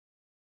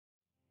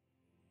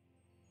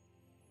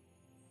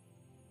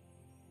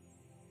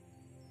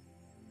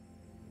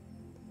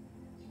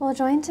We'll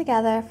join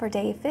together for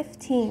day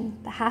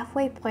 15, the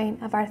halfway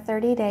point of our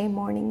 30-day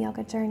morning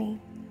yoga journey.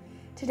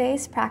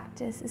 Today's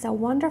practice is a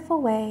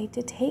wonderful way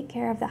to take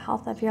care of the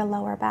health of your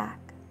lower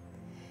back.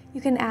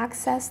 You can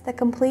access the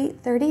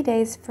complete 30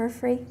 days for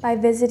free by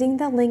visiting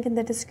the link in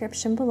the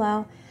description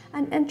below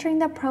and entering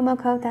the promo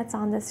code that's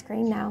on the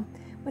screen now,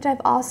 which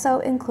I've also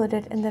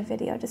included in the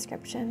video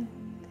description.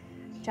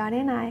 Johnny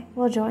and I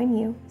will join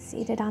you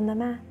seated on the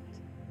mat.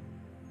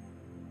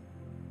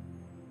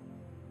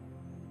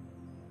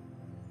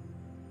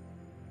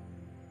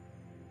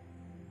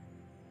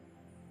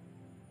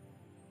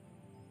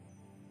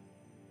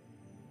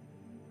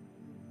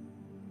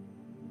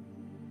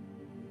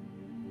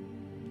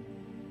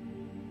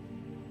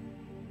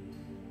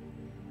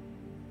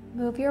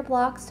 Move your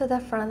blocks to the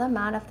front of the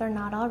mat if they're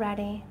not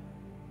already.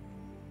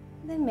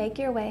 Then make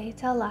your way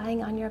to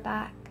lying on your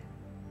back.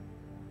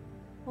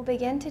 We'll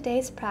begin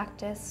today's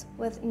practice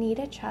with knee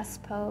to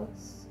chest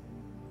pose.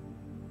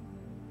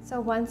 So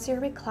once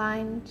you're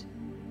reclined,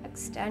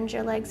 extend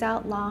your legs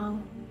out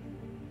long.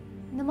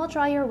 And then we'll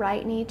draw your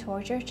right knee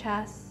towards your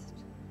chest.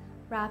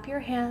 Wrap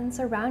your hands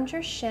around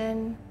your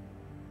shin,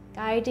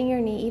 guiding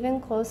your knee even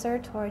closer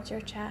towards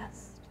your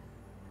chest.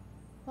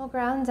 We'll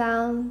ground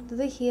down through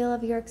the heel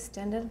of your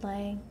extended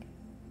leg.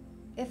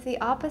 If the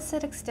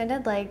opposite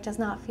extended leg does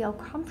not feel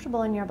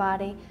comfortable in your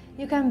body,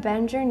 you can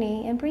bend your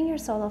knee and bring your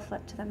sole of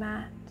foot to the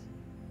mat.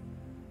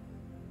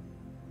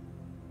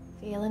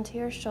 Feel into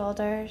your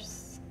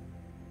shoulders,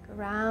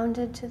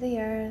 grounded to the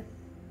earth,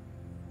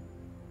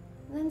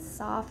 and then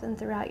soften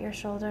throughout your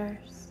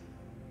shoulders.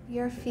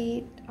 Your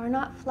feet are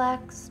not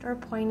flexed or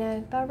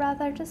pointed, but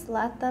rather just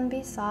let them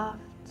be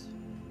soft.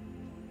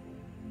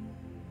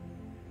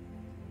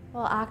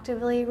 We'll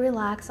actively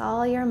relax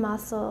all your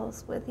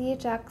muscles with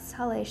each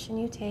exhalation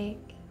you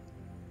take.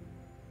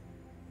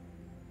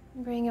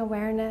 Bring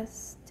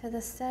awareness to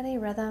the steady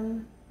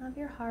rhythm of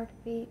your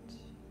heartbeat.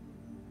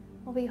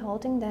 We'll be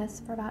holding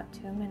this for about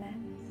 2 minutes.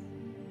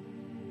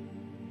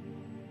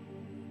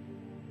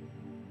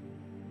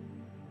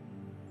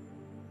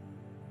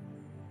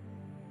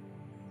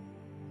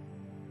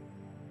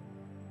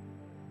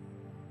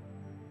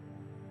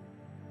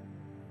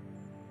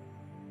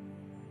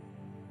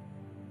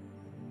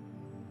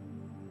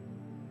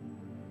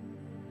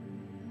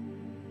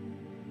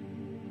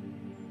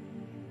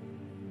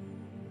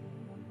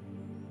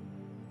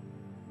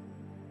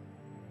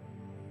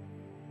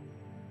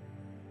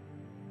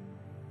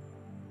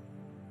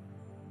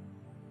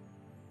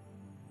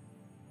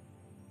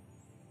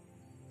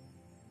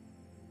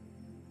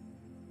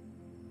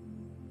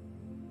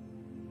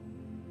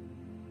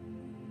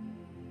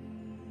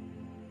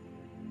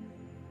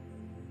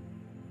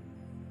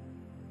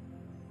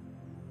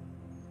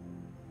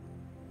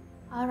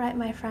 All right,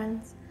 my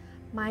friends,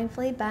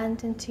 mindfully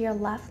bend into your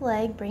left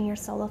leg, bring your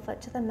sole of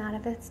foot to the mat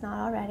if it's not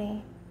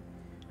already,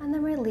 and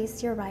then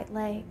release your right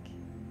leg,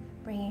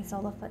 bringing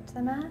sole of foot to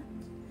the mat,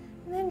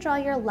 and then draw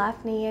your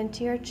left knee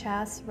into your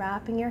chest,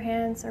 wrapping your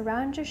hands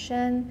around your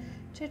shin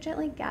to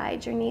gently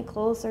guide your knee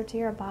closer to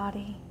your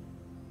body.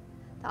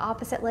 The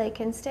opposite leg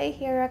can stay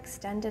here,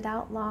 extended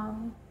out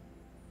long.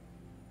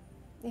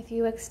 If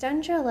you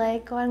extend your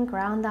leg, go ahead and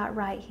ground that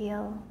right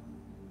heel.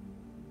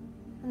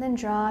 And then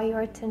draw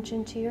your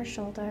attention to your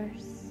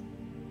shoulders.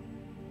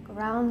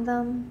 Ground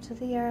them to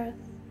the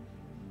earth.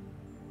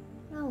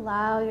 And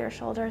allow your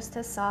shoulders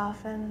to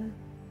soften.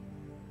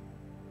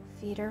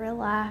 Feet are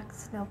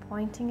relaxed, no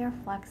pointing or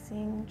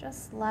flexing,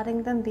 just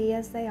letting them be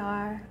as they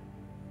are.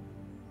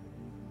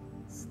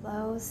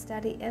 Slow,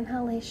 steady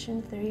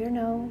inhalation through your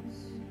nose.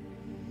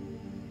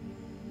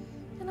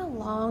 And a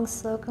long,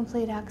 slow,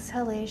 complete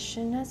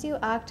exhalation as you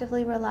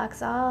actively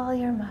relax all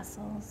your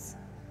muscles.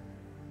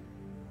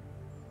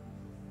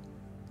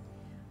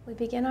 We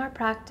begin our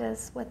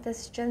practice with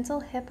this gentle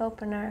hip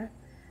opener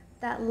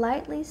that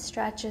lightly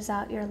stretches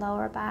out your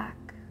lower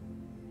back.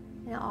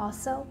 And it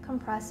also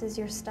compresses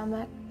your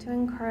stomach to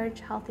encourage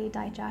healthy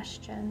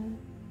digestion.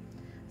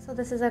 So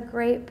this is a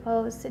great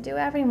pose to do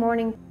every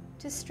morning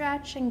to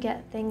stretch and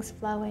get things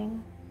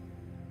flowing.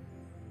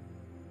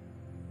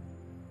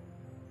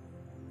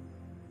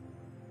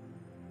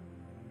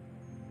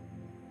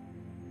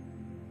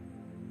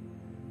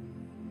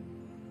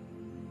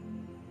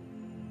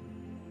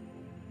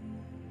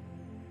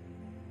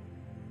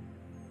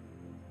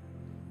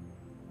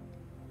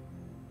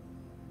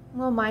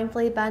 We'll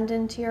mindfully bend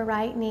into your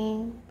right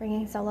knee,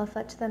 bringing sole of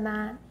foot to the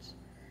mat,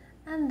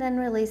 and then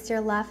release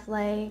your left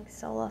leg,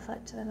 sole of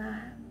foot to the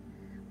mat.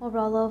 We'll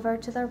roll over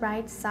to the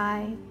right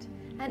side,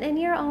 and in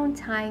your own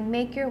time,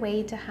 make your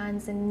way to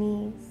hands and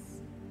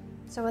knees.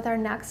 So with our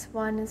next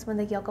one is when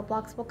the yoga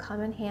blocks will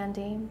come in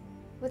handy.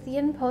 With the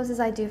yin poses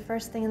I do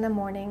first thing in the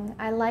morning,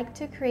 I like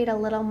to create a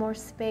little more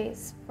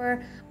space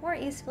for more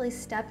easily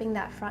stepping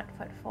that front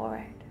foot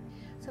forward.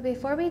 So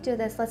before we do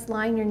this, let's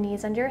line your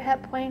knees under your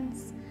hip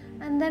points,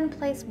 and then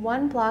place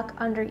one block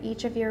under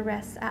each of your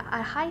wrists at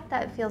a height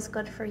that feels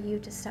good for you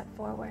to step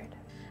forward.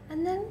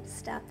 And then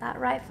step that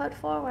right foot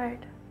forward.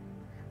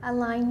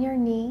 Align your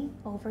knee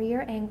over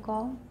your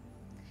ankle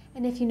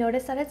And if you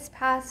notice that it's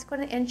passed, go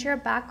ahead and inch your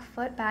back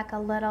foot back a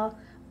little,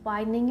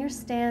 widening your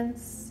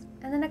stance,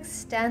 and then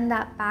extend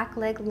that back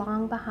leg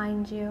long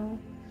behind you,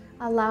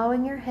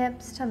 allowing your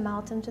hips to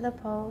melt into the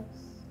pose.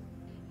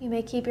 You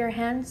may keep your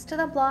hands to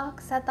the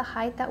blocks at the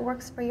height that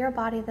works for your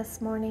body this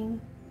morning,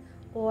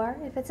 or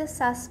if it's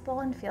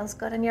accessible and feels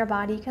good in your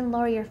body, you can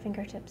lower your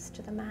fingertips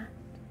to the mat.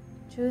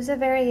 Choose a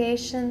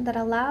variation that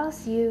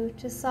allows you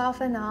to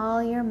soften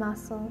all your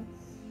muscles,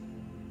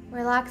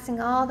 relaxing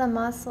all the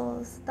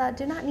muscles that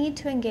do not need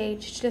to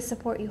engage to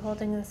support you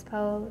holding this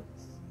pose.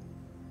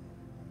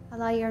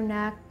 Allow your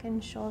neck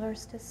and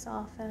shoulders to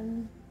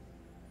soften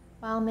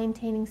while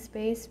maintaining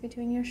space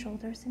between your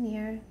shoulders and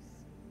ears.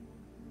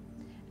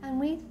 And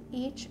with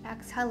each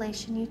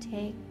exhalation you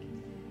take,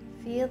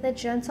 feel the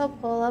gentle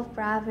pull of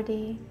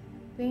gravity,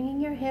 bringing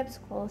your hips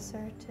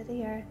closer to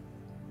the earth.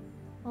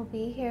 We'll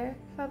be here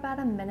for about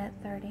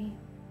 1:30.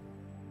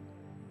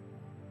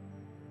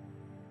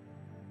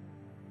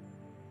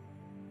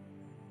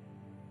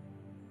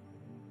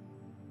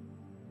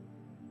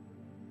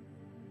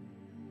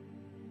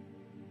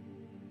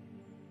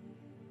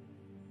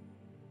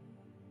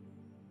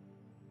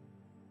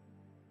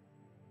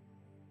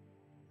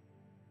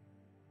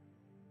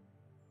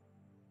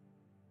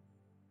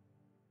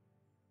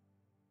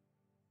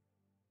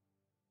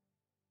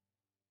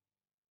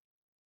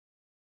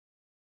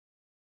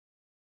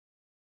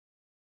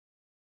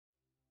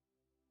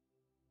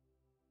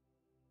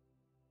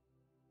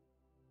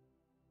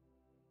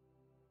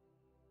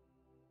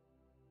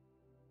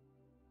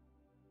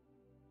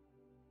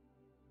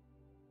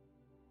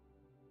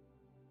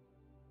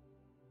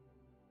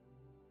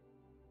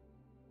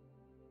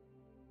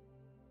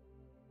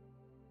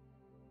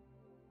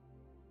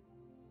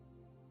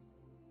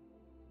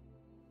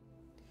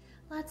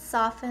 Let's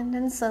soften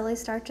and slowly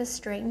start to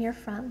straighten your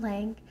front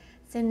leg,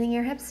 sending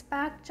your hips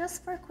back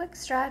just for a quick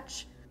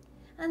stretch,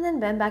 and then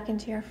bend back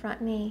into your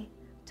front knee.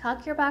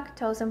 Tuck your back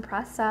toes and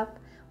press up.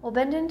 We'll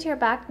bend into your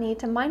back knee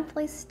to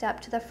mindfully step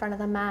to the front of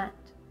the mat.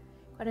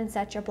 Go ahead and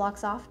set your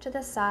blocks off to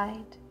the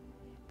side.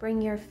 Bring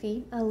your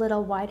feet a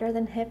little wider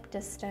than hip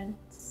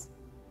distance.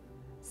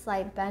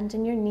 Slight bend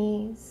in your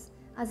knees,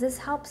 as this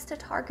helps to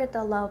target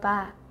the low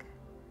back.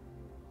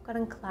 Go ahead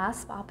and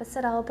clasp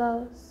opposite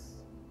elbows.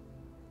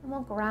 And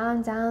we'll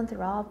ground down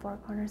through all four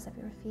corners of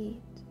your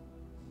feet,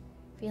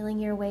 feeling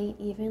your weight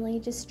evenly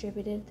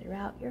distributed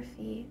throughout your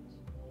feet.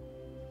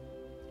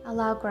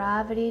 Allow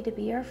gravity to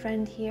be your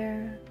friend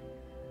here,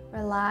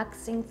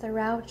 relaxing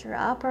throughout your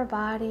upper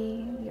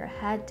body. Your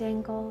head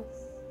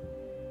dangles,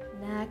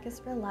 neck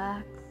is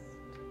relaxed.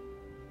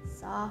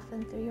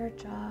 Soften through your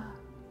jaw,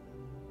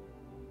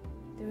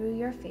 through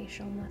your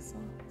facial muscles.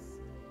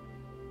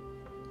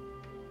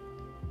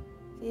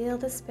 Feel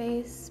the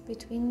space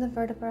between the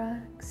vertebrae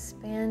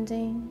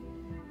expanding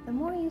the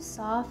more you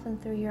soften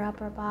through your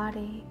upper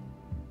body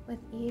with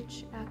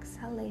each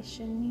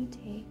exhalation you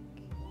take.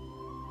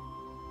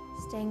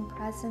 Staying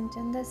present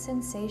in the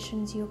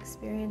sensations you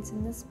experience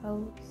in this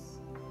pose.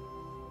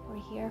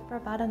 We're here for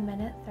about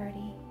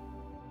 1:30.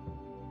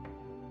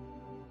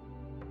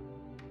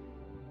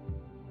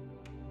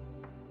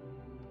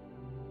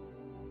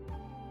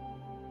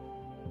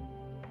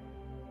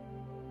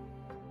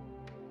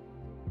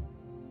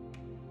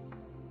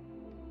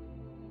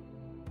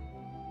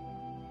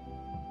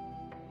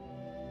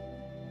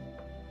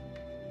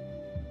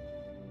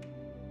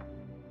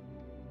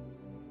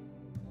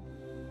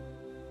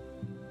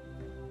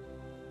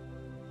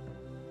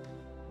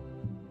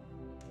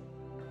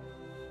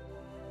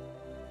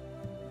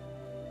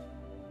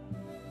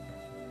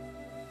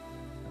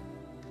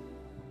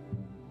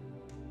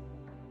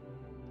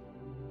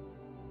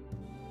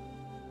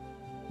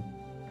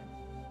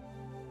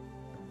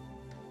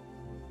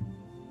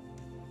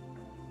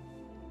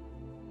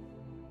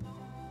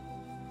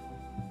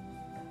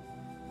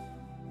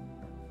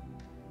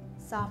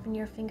 Soften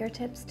your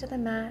fingertips to the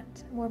mat.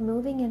 We're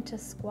moving into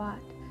squat,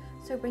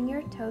 so bring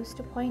your toes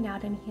to point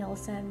out and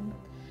heels in.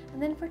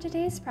 And then for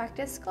today's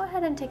practice, go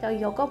ahead and take a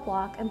yoga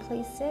block and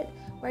place it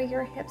where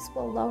your hips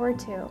will lower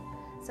to.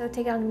 So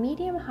take it on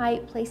medium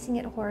height, placing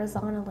it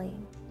horizontally.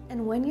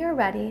 And when you're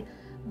ready,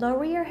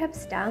 lower your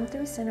hips down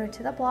through center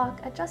to the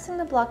block, adjusting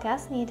the block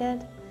as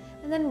needed.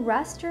 And then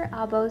rest your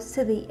elbows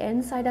to the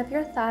inside of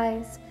your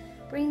thighs.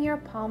 Bring your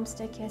palms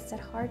to kiss at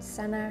heart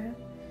center.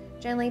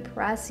 Gently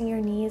pressing your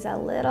knees a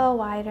little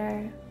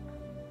wider.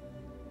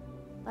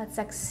 Let's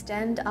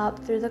extend up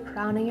through the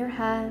crown of your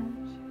head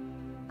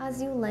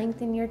as you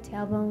lengthen your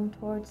tailbone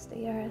towards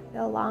the earth,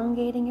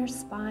 elongating your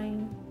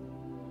spine.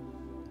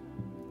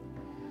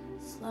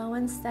 Slow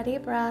and steady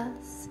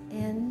breaths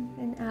in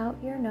and out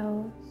your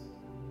nose.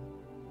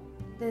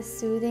 This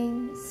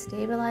soothing,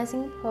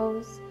 stabilizing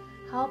pose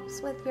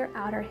helps with your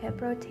outer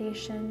hip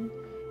rotation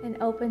and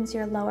opens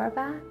your lower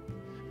back.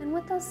 And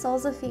with those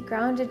soles of feet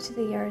grounded to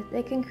the earth,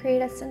 it can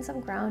create a sense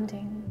of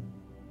grounding.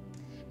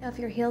 Now, if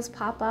your heels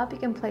pop up, you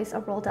can place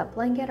a rolled up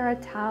blanket or a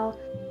towel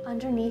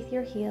underneath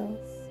your heels.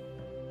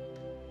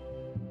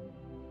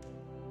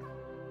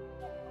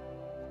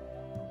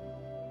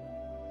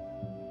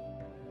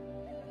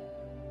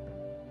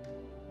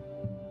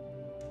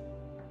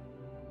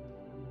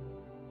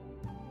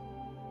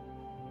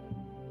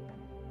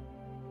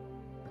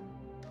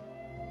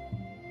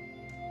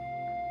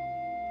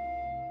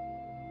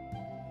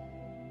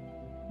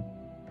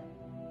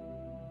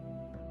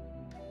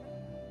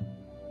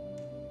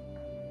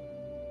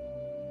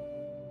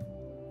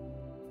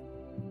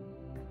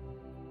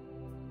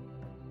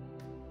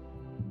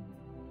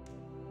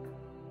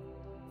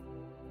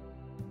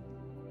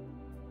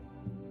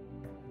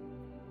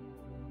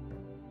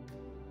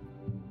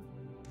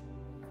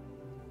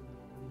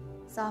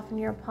 Soften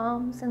your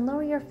palms and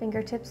lower your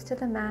fingertips to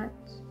the mat.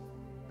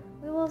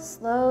 We will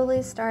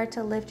slowly start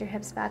to lift your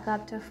hips back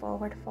up to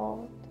forward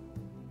fold.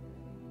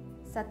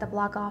 Set the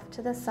block off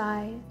to the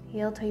side,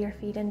 heel to your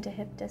feet into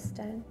hip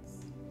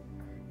distance.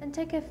 And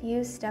take a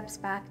few steps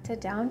back to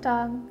down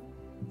dog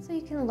so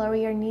you can lower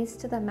your knees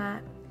to the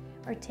mat,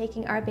 or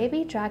taking our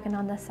baby dragon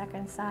on the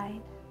second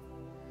side.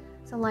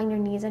 So line your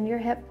knees and your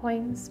hip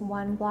points,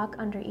 one block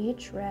under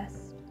each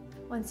wrist.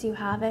 Once you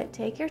have it,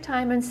 take your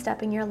time in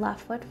stepping your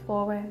left foot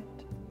forward.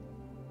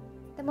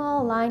 Then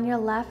we'll align your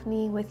left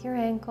knee with your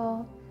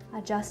ankle,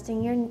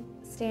 adjusting your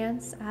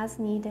stance as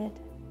needed.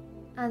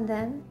 And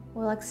then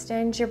we'll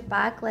extend your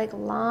back leg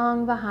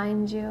long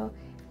behind you,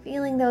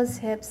 feeling those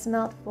hips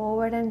melt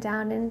forward and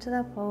down into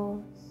the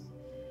pose.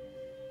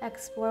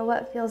 Explore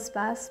what feels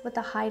best with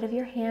the height of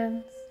your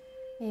hands,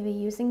 maybe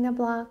using the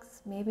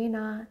blocks, maybe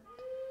not.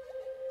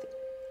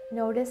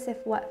 Notice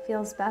if what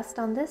feels best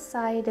on this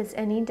side is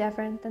any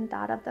different than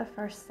that of the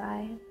first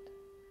side.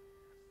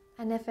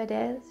 And if it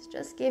is,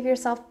 just give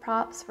yourself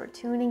props for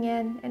tuning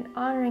in and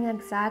honoring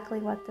exactly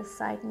what this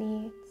side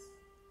needs.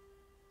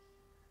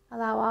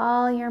 Allow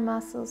all your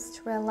muscles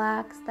to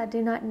relax that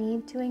do not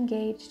need to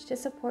engage to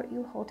support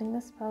you holding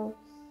this pose.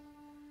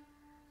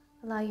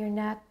 Allow your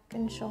neck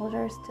and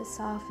shoulders to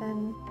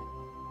soften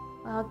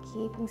while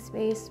keeping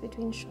space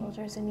between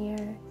shoulders and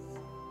ears.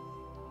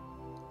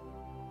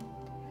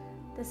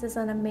 This is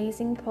an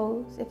amazing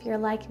pose if you're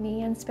like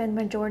me and spend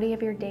majority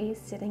of your days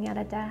sitting at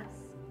a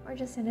desk or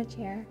just in a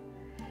chair.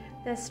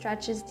 This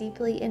stretches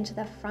deeply into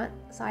the front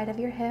side of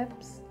your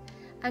hips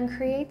and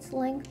creates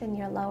length in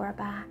your lower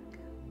back.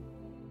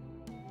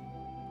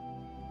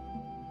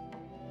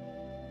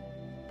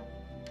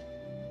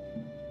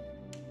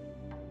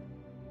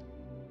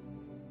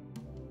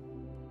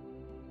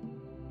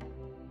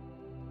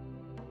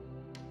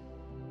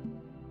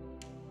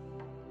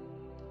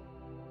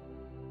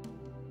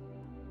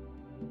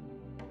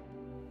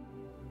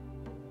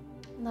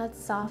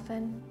 Let's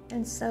soften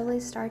and slowly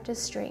start to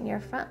straighten your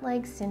front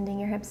leg, sending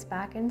your hips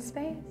back in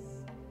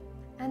space.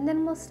 And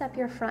then we'll step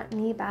your front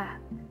knee back.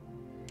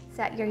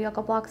 Set your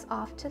yoga blocks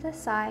off to the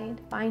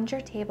side, find your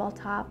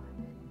tabletop,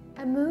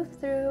 and move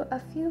through a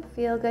few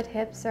feel-good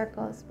hip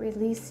circles,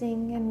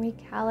 releasing and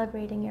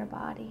recalibrating your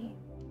body.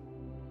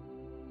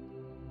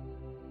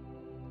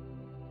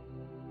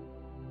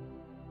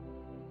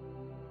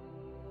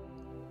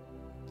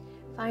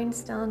 Find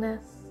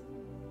stillness.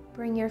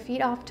 Bring your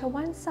feet off to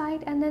one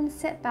side and then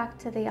sit back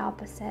to the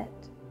opposite.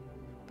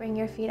 Bring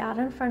your feet out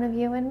in front of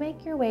you and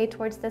make your way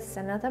towards the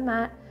center of the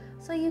mat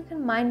so you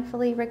can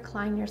mindfully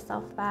recline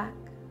yourself back.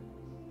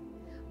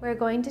 We're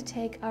going to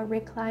take a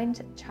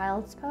reclined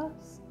child's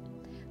pose.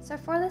 So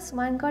for this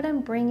one, go ahead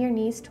and bring your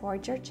knees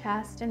towards your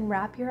chest and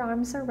wrap your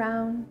arms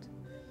around.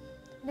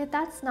 And if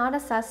that's not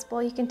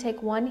accessible, you can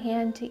take one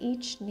hand to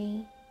each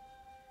knee.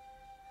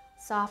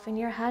 Soften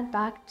your head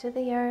back to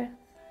the earth.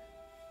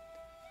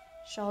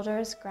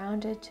 Shoulders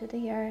grounded to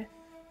the earth,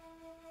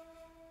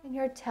 and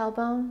your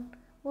tailbone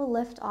will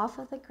lift off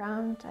of the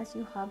ground as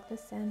you hug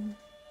this in.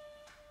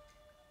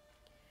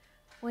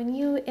 When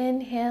you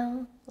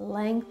inhale,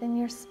 lengthen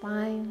your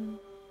spine,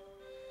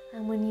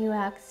 and when you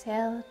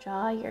exhale,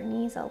 draw your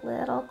knees a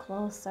little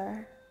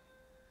closer.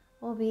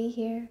 We'll be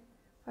here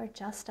for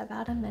just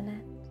about a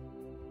minute.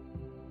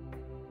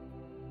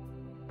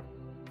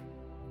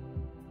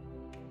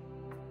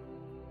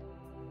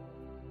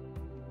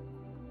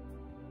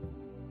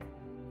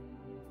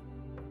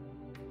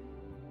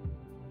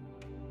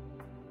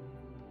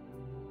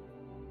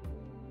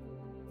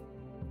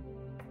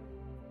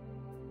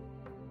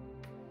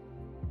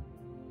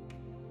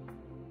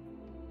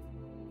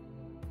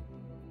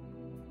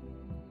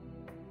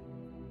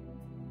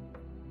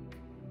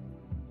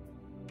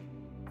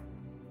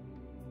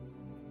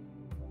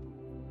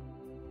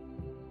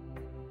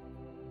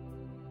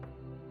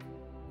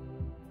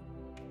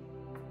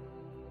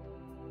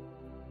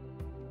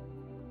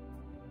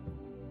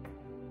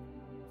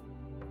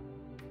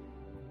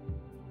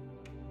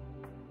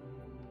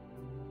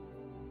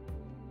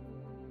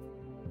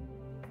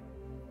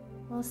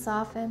 We'll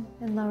soften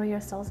and lower your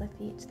soles of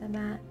feet to the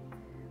mat.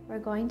 We're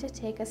going to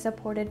take a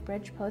supported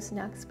bridge pose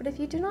next, but if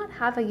you do not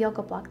have a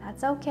yoga block,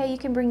 that's okay. You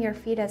can bring your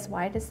feet as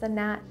wide as the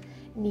mat,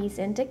 knees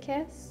into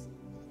kiss,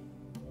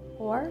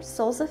 or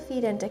soles of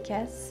feet into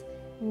kiss,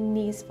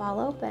 knees fall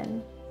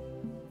open.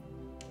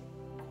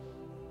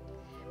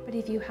 But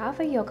if you have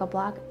a yoga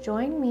block,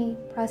 join me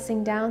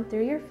pressing down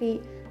through your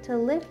feet to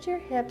lift your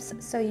hips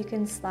so you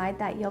can slide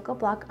that yoga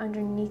block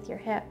underneath your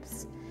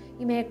hips.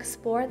 You may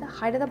explore the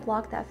height of the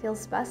block that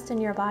feels best in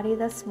your body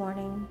this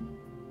morning.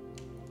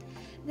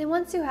 Then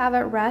once you have it,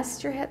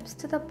 rest your hips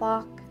to the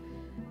block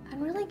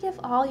and really give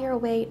all your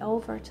weight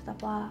over to the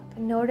block.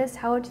 And notice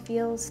how it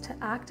feels to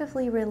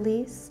actively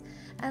release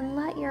and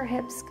let your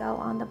hips go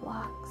on the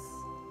blocks.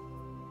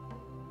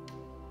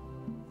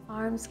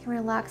 Arms can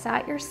relax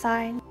at your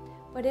side,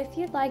 but if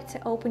you'd like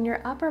to open your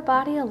upper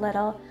body a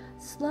little,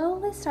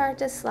 slowly start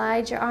to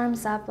slide your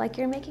arms up like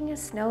you're making a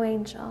snow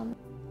angel,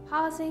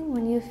 pausing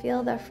when you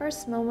feel the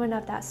first moment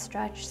of that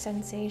stretch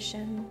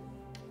sensation.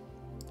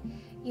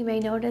 You may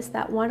notice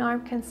that one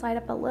arm can slide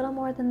up a little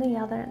more than the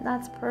other, and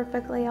that's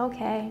perfectly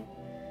okay.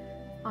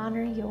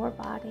 Honor your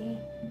body.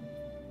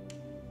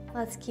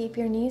 Let's keep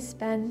your knees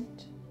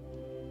bent,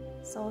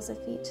 soles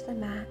of feet to the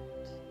mat.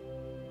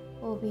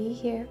 We'll be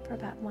here for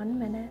about 1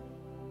 minute.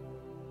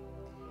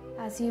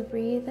 As you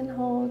breathe and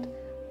hold,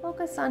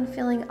 focus on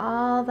feeling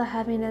all the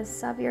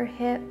heaviness of your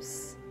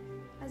hips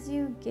as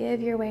you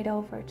give your weight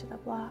over to the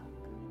block.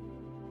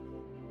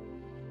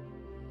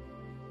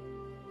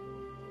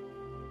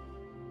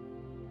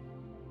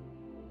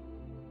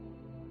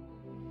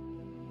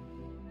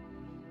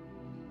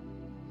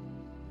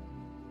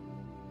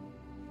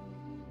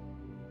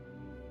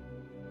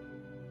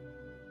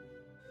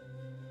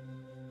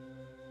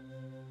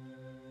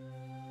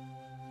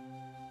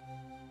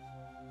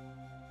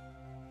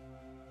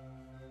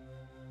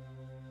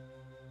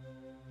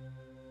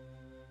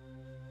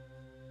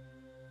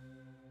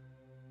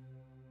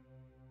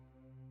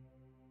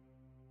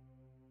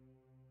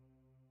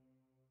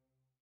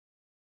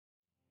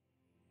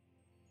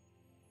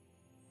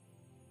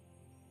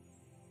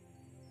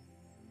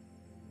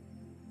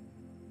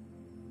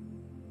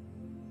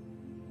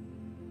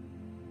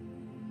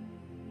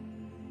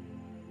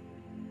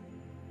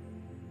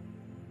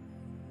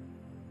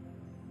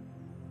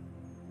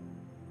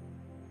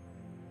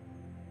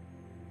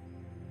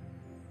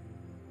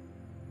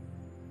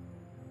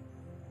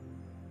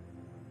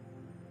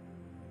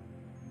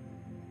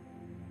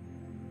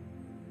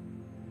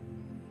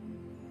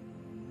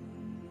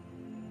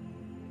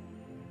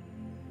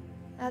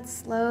 Let's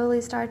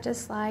slowly start to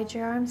slide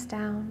your arms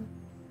down.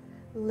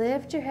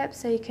 Lift your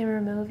hips so you can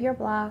remove your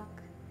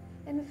block.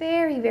 And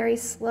very, very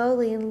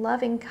slowly in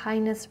loving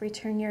kindness,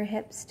 return your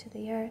hips to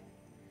the earth.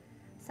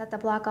 Set the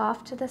block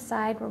off to the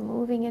side. We're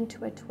moving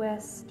into a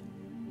twist.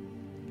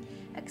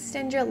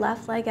 Extend your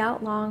left leg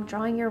out long,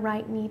 drawing your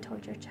right knee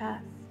towards your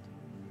chest.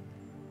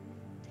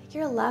 Take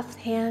your left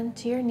hand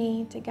to your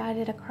knee to guide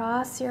it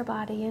across your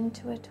body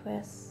into a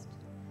twist.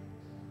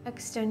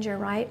 Extend your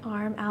right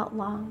arm out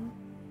long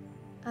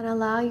and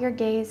allow your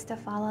gaze to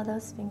follow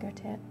those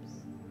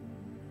fingertips.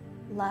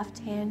 Left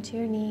hand to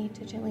your knee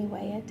to gently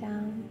weigh it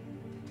down.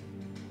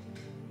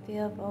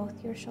 Feel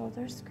both your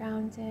shoulders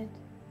grounded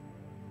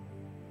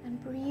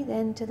and breathe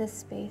into the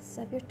space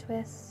of your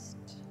twist.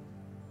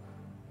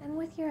 And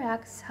with your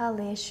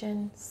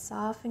exhalation,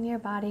 soften your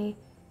body,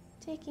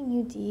 taking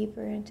you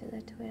deeper into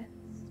the twist.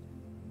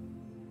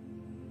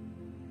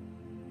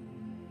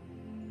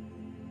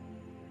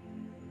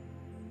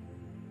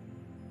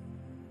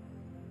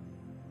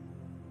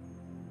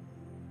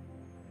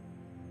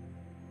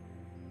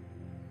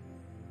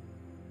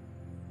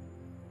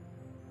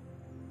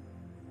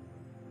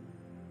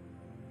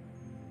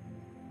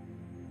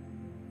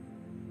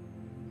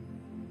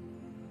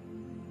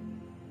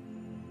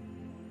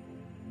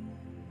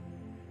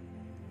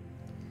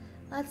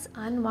 Let's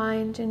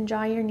unwind and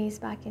draw your knees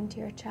back into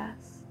your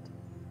chest.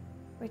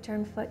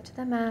 Return foot to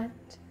the mat,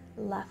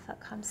 left foot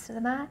comes to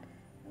the mat,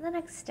 and then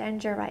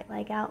extend your right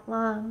leg out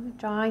long,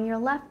 drawing your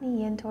left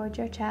knee in towards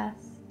your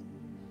chest.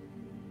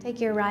 Take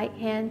your right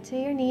hand to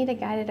your knee to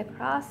guide it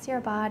across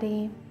your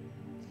body,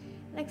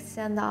 and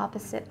extend the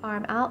opposite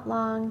arm out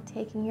long,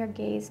 taking your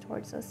gaze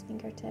towards those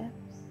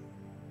fingertips.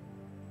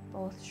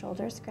 Both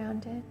shoulders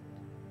grounded.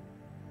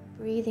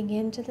 Breathing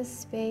into the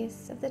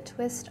space of the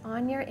twist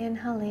on your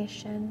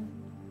inhalation.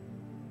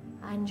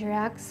 And your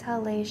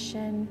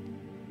exhalation,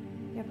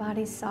 your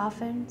body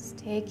softens,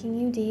 taking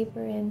you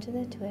deeper into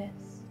the twist.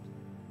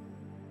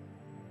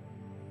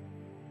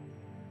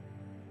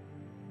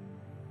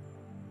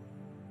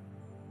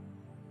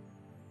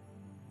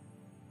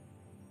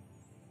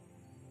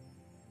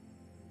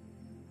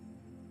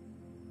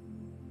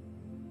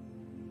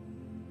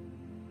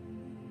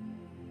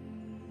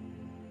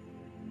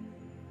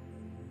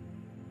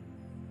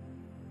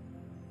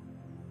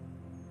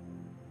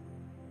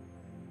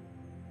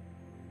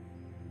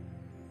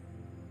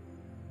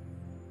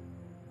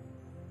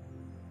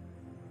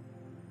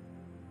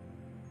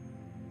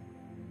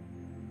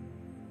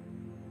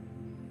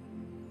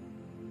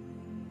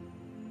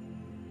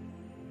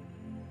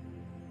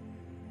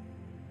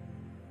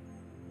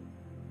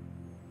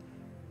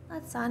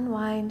 Let's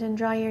unwind and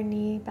draw your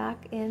knee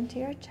back into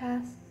your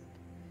chest.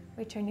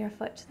 Return your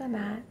foot to the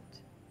mat.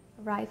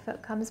 Right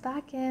foot comes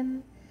back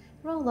in.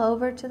 Roll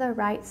over to the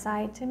right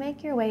side to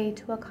make your way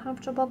to a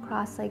comfortable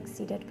cross-legged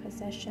seated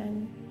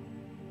position.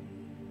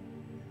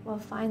 We'll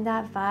find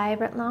that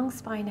vibrant long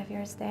spine of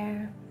yours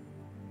there.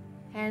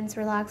 Hands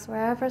relax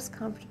wherever's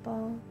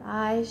comfortable.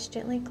 Eyes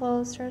gently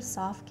closed or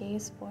soft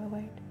gaze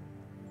forward.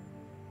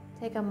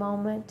 Take a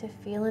moment to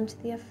feel into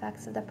the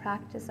effects of the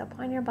practice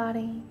upon your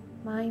body,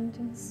 mind,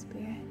 and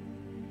spirit.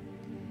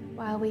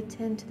 While we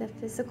tend to the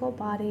physical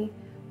body,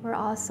 we're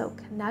also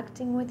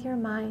connecting with your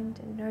mind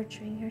and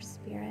nurturing your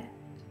spirit.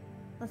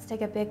 Let's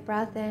take a big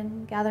breath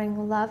in,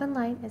 gathering love and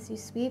light as you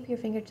sweep your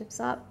fingertips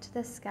up to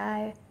the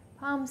sky,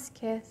 palms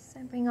kiss,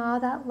 and bring all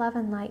that love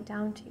and light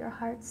down to your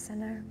heart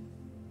center.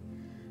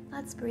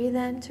 Let's breathe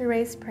in to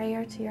raise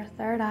prayer to your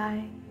third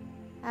eye.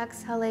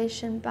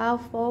 Exhalation, bow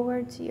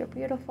forward to your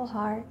beautiful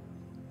heart.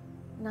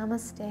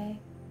 Namaste.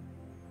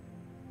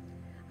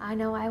 I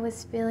know I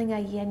was feeling a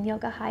yin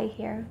yoga high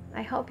here.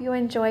 I hope you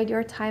enjoyed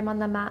your time on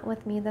the mat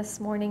with me this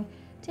morning,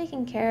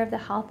 taking care of the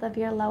health of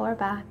your lower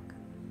back.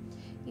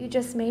 You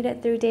just made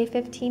it through day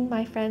 15,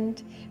 my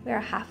friend. We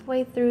are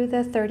halfway through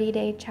the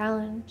 30-day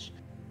challenge.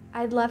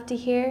 I'd love to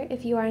hear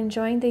if you are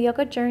enjoying the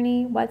yoga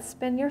journey, what's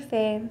been your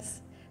faves.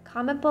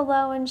 Comment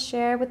below and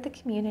share with the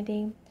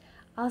community.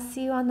 I'll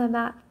see you on the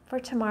mat for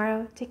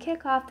tomorrow to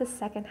kick off the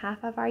second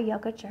half of our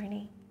yoga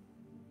journey.